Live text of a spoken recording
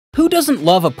Who doesn't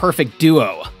love a perfect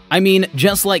duo? I mean,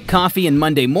 just like coffee and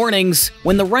Monday mornings,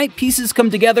 when the right pieces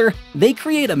come together, they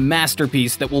create a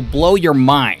masterpiece that will blow your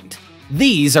mind.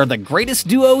 These are the greatest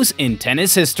duos in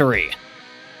tennis history.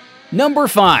 Number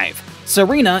 5.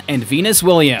 Serena and Venus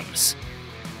Williams.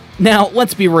 Now,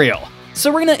 let's be real.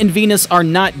 Serena and Venus are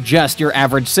not just your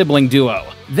average sibling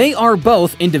duo. They are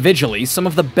both individually some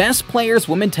of the best players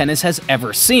women's tennis has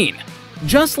ever seen.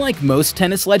 Just like most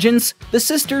tennis legends, the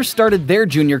sisters started their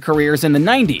junior careers in the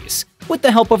 90s with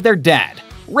the help of their dad,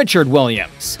 Richard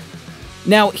Williams.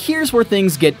 Now, here's where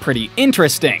things get pretty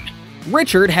interesting.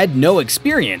 Richard had no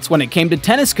experience when it came to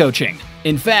tennis coaching.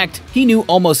 In fact, he knew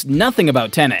almost nothing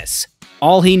about tennis.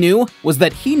 All he knew was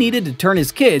that he needed to turn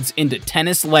his kids into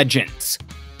tennis legends.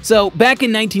 So, back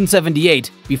in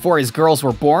 1978, before his girls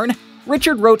were born,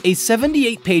 Richard wrote a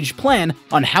 78-page plan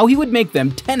on how he would make them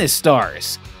tennis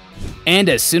stars. And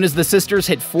as soon as the sisters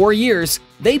hit 4 years,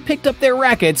 they picked up their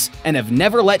rackets and have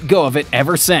never let go of it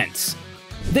ever since.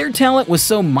 Their talent was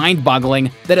so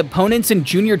mind-boggling that opponents in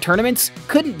junior tournaments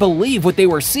couldn't believe what they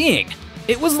were seeing.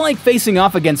 It was like facing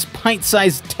off against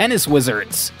pint-sized tennis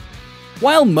wizards.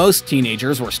 While most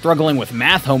teenagers were struggling with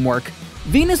math homework,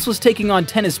 Venus was taking on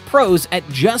tennis pros at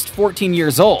just 14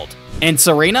 years old, and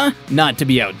Serena, not to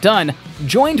be outdone,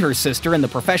 joined her sister in the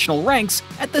professional ranks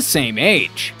at the same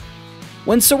age.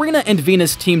 When Serena and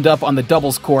Venus teamed up on the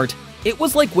doubles court, it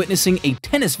was like witnessing a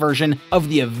tennis version of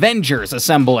the Avengers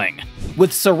assembling.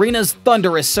 With Serena's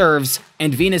thunderous serves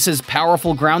and Venus's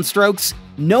powerful ground strokes,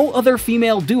 no other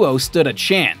female duo stood a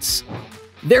chance.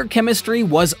 Their chemistry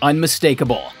was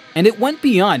unmistakable, and it went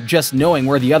beyond just knowing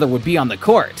where the other would be on the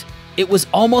court. It was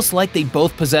almost like they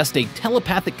both possessed a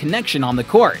telepathic connection on the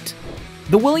court.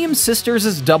 The Williams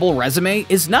sisters' double resume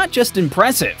is not just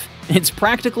impressive, it's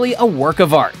practically a work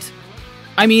of art.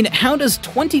 I mean, how does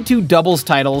 22 doubles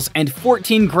titles and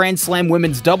 14 Grand Slam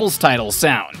women's doubles titles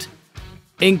sound?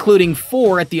 Including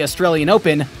 4 at the Australian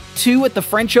Open, 2 at the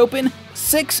French Open,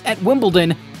 6 at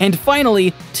Wimbledon, and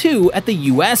finally 2 at the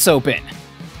US Open.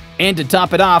 And to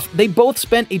top it off, they both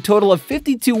spent a total of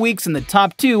 52 weeks in the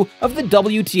top 2 of the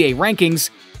WTA rankings,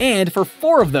 and for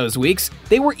 4 of those weeks,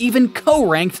 they were even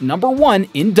co-ranked number 1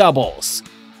 in doubles.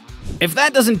 If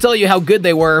that doesn't tell you how good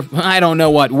they were, I don't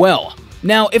know what will.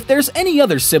 Now, if there's any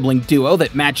other sibling duo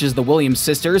that matches the Williams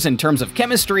sisters in terms of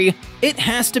chemistry, it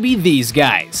has to be these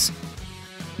guys.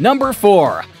 Number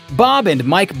 4. Bob and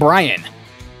Mike Bryan.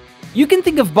 You can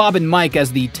think of Bob and Mike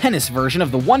as the tennis version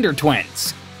of the Wonder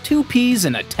Twins. 2 peas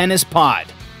in a tennis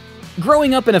pod.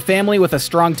 Growing up in a family with a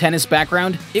strong tennis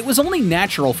background, it was only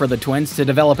natural for the twins to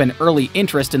develop an early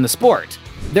interest in the sport.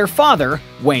 Their father,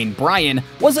 Wayne Bryan,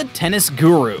 was a tennis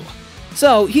guru.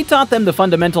 So he taught them the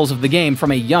fundamentals of the game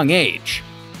from a young age.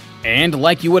 And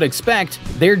like you would expect,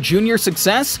 their junior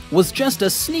success was just a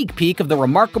sneak peek of the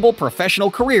remarkable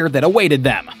professional career that awaited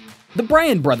them. The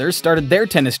Bryan brothers started their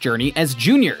tennis journey as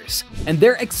juniors, and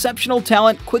their exceptional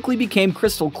talent quickly became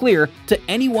crystal clear to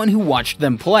anyone who watched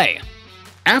them play.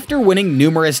 After winning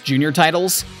numerous junior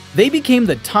titles, they became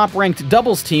the top-ranked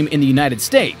doubles team in the United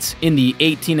States in the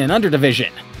 18 and under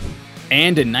division.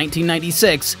 And in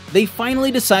 1996, they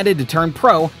finally decided to turn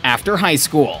pro after high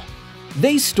school.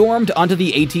 They stormed onto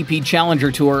the ATP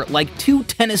Challenger Tour like 2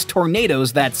 tennis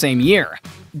tornadoes that same year.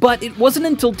 But it wasn't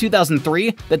until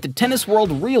 2003 that the tennis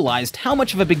world realized how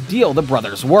much of a big deal the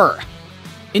brothers were.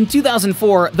 In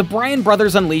 2004, the Bryan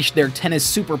brothers unleashed their tennis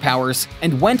superpowers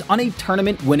and went on a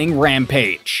tournament-winning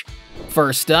rampage.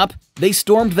 First up, they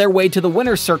stormed their way to the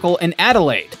winner's circle in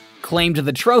Adelaide, claimed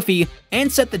the trophy, and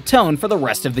set the tone for the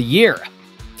rest of the year.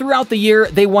 Throughout the year,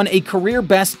 they won a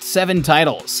career-best 7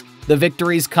 titles, the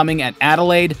victories coming at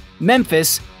Adelaide,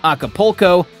 Memphis,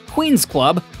 Acapulco, Queens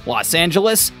Club, Los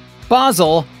Angeles,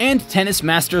 Basel, and Tennis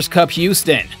Masters Cup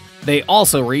Houston. They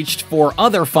also reached 4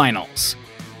 other finals.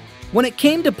 When it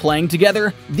came to playing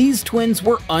together, these twins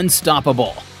were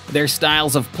unstoppable. Their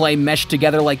styles of play meshed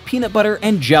together like peanut butter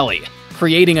and jelly,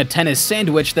 creating a tennis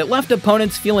sandwich that left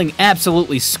opponents feeling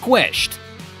absolutely squished.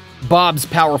 Bob's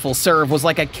powerful serve was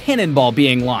like a cannonball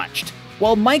being launched,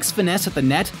 while Mike's finesse at the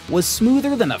net was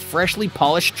smoother than a freshly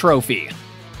polished trophy.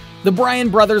 The Bryan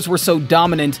brothers were so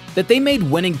dominant that they made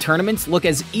winning tournaments look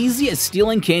as easy as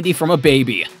stealing candy from a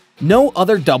baby. No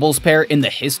other doubles pair in the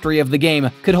history of the game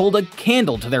could hold a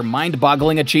candle to their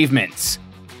mind-boggling achievements.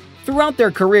 Throughout their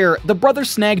career, the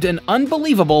brothers snagged an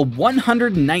unbelievable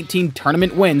 119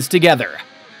 tournament wins together.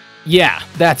 Yeah,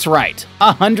 that's right,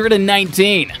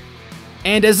 119!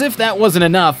 And as if that wasn't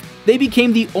enough, they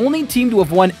became the only team to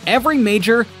have won every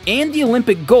major and the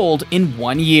Olympic gold in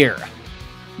 1 year.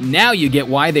 Now you get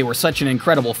why they were such an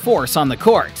incredible force on the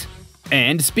court.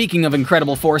 And speaking of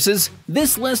incredible forces,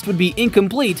 this list would be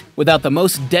incomplete without the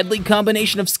most deadly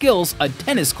combination of skills a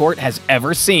tennis court has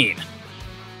ever seen.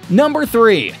 Number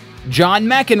 3. John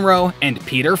McEnroe and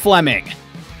Peter Fleming.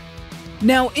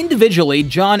 Now, individually,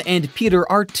 John and Peter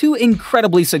are two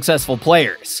incredibly successful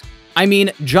players. I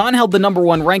mean, John held the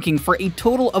 #1 ranking for a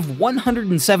total of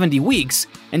 170 weeks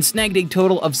and snagged a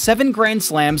total of 7 Grand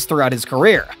Slams throughout his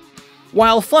career.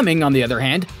 While Fleming, on the other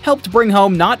hand, helped bring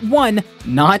home not 1,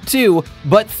 not 2,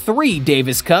 but 3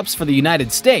 Davis Cups for the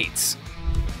United States.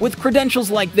 With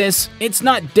credentials like this, it's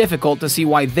not difficult to see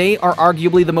why they are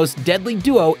arguably the most deadly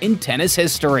duo in tennis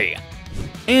history.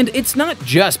 And it's not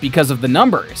just because of the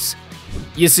numbers.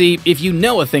 You see, if you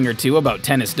know a thing or two about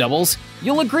tennis doubles,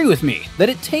 you'll agree with me that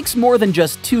it takes more than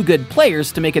just 2 good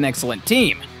players to make an excellent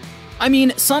team. I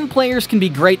mean, some players can be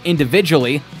great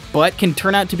individually, but can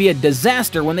turn out to be a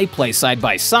disaster when they play side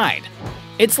by side.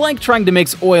 It's like trying to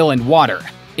mix oil and water.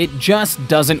 It just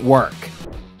doesn't work.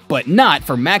 But not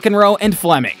for McEnroe and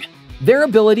Fleming. Their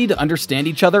ability to understand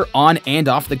each other on and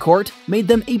off the court made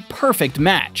them a perfect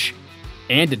match.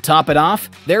 And to top it off,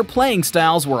 their playing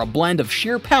styles were a blend of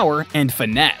sheer power and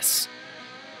finesse.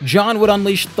 John would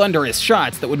unleash thunderous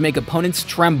shots that would make opponents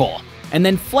tremble, and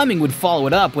then Fleming would follow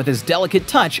it up with his delicate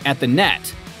touch at the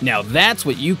net. Now that's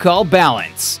what you call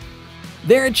balance.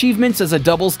 Their achievements as a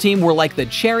doubles team were like the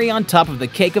cherry on top of the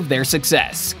cake of their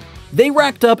success. They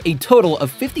racked up a total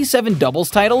of 57 doubles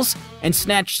titles and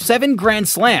snatched 7 Grand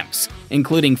Slams,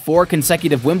 including 4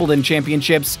 consecutive Wimbledon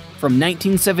championships from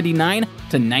 1979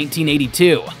 to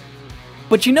 1982.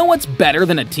 But you know what's better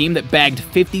than a team that bagged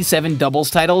 57 doubles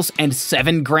titles and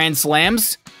 7 Grand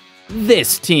Slams?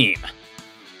 This team.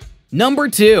 Number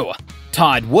 2.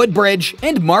 Todd Woodbridge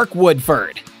and Mark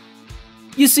Woodford.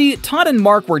 You see, Todd and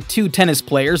Mark were 2 tennis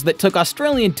players that took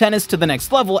Australian tennis to the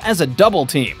next level as a double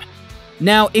team.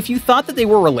 Now, if you thought that they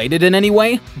were related in any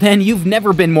way, then you've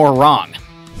never been more wrong.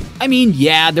 I mean,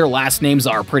 yeah, their last names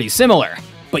are pretty similar,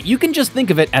 but you can just think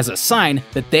of it as a sign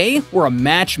that they were a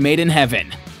match made in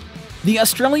heaven. The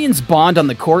Australians' bond on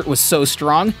the court was so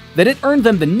strong that it earned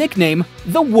them the nickname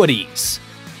the Woodies.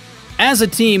 As a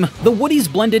team, the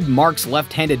Woodies blended Mark's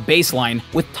left-handed baseline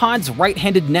with Todd's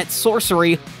right-handed net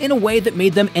sorcery in a way that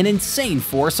made them an insane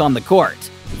force on the court.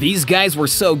 These guys were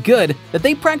so good that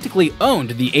they practically owned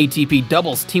the ATP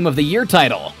Doubles Team of the Year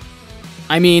title.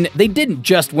 I mean, they didn't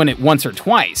just win it once or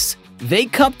twice. They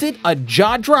cupped it a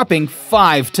jaw-dropping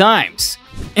 5 times.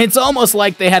 It's almost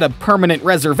like they had a permanent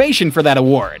reservation for that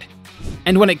award.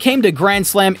 And when it came to Grand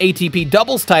Slam ATP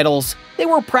doubles titles, they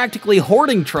were practically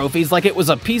hoarding trophies like it was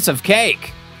a piece of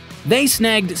cake. They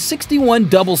snagged 61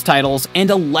 doubles titles and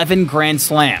 11 Grand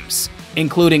Slams,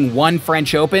 including 1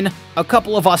 French Open, a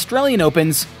couple of Australian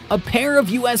Opens, a pair of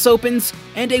US Opens,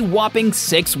 and a whopping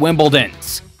 6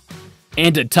 Wimbledons.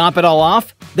 And to top it all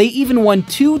off, they even won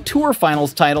 2 Tour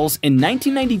Finals titles in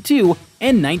 1992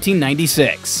 and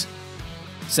 1996.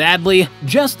 Sadly,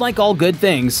 just like all good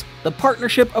things, the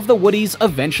partnership of the Woodies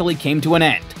eventually came to an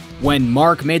end when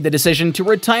Mark made the decision to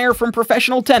retire from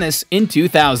professional tennis in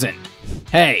 2000.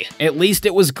 Hey, at least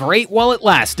it was great while it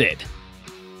lasted.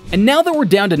 And now that we're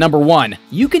down to number 1,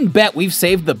 you can bet we've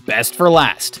saved the best for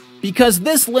last, because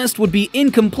this list would be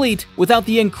incomplete without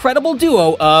the incredible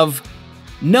duo of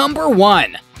Number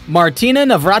 1. Martina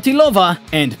Navratilova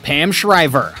and Pam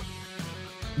Shriver.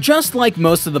 Just like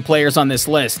most of the players on this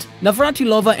list,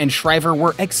 Navratilova and Shriver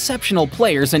were exceptional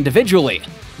players individually,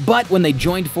 but when they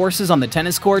joined forces on the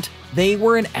tennis court, they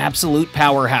were an absolute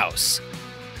powerhouse.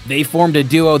 They formed a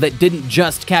duo that didn't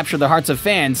just capture the hearts of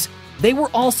fans, they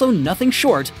were also nothing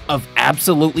short of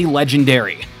absolutely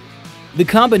legendary. The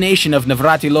combination of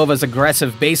Navratilova's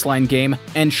aggressive baseline game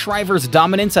and Shriver's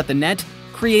dominance at the net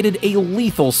created a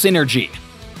lethal synergy.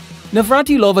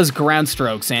 Navratilova's ground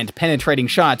strokes and penetrating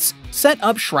shots set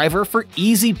up Shriver for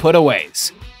easy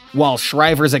putaways, while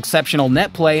Shriver's exceptional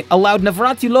net play allowed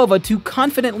Navratilova to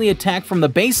confidently attack from the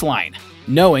baseline,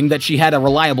 knowing that she had a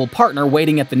reliable partner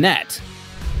waiting at the net.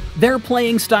 Their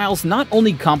playing styles not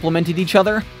only complemented each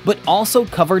other, but also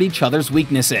covered each other's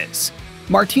weaknesses.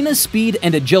 Martina's speed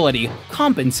and agility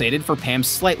compensated for Pam's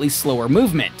slightly slower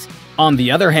movement. On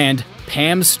the other hand,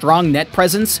 Pam's strong net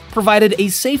presence provided a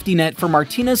safety net for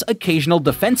Martina's occasional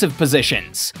defensive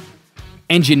positions.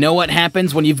 And you know what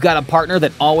happens when you've got a partner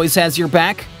that always has your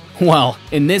back? Well,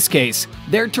 in this case,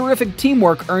 their terrific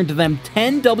teamwork earned them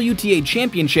 10 WTA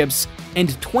championships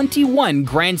and 21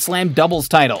 Grand Slam doubles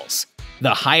titles,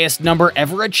 the highest number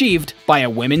ever achieved by a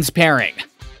women's pairing.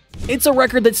 It's a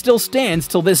record that still stands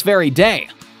till this very day,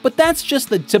 but that's just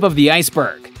the tip of the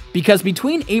iceberg, because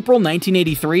between April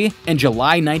 1983 and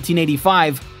July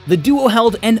 1985, the duo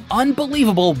held an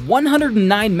unbelievable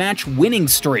 109-match winning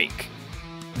streak.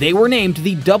 They were named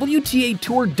the WTA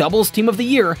Tour Doubles Team of the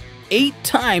Year 8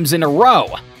 times in a row.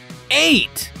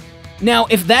 8! Now,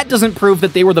 if that doesn't prove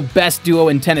that they were the best duo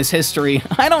in tennis history,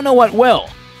 I don't know what will.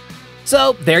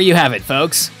 So, there you have it,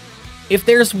 folks. If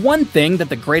there's one thing that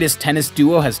the greatest tennis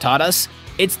duo has taught us,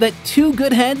 it's that 2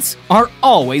 good heads are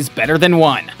always better than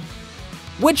 1.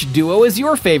 Which duo is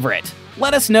your favorite?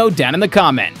 Let us know down in the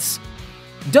comments.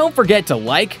 Don't forget to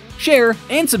like, share,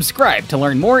 and subscribe to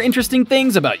learn more interesting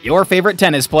things about your favorite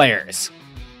tennis players.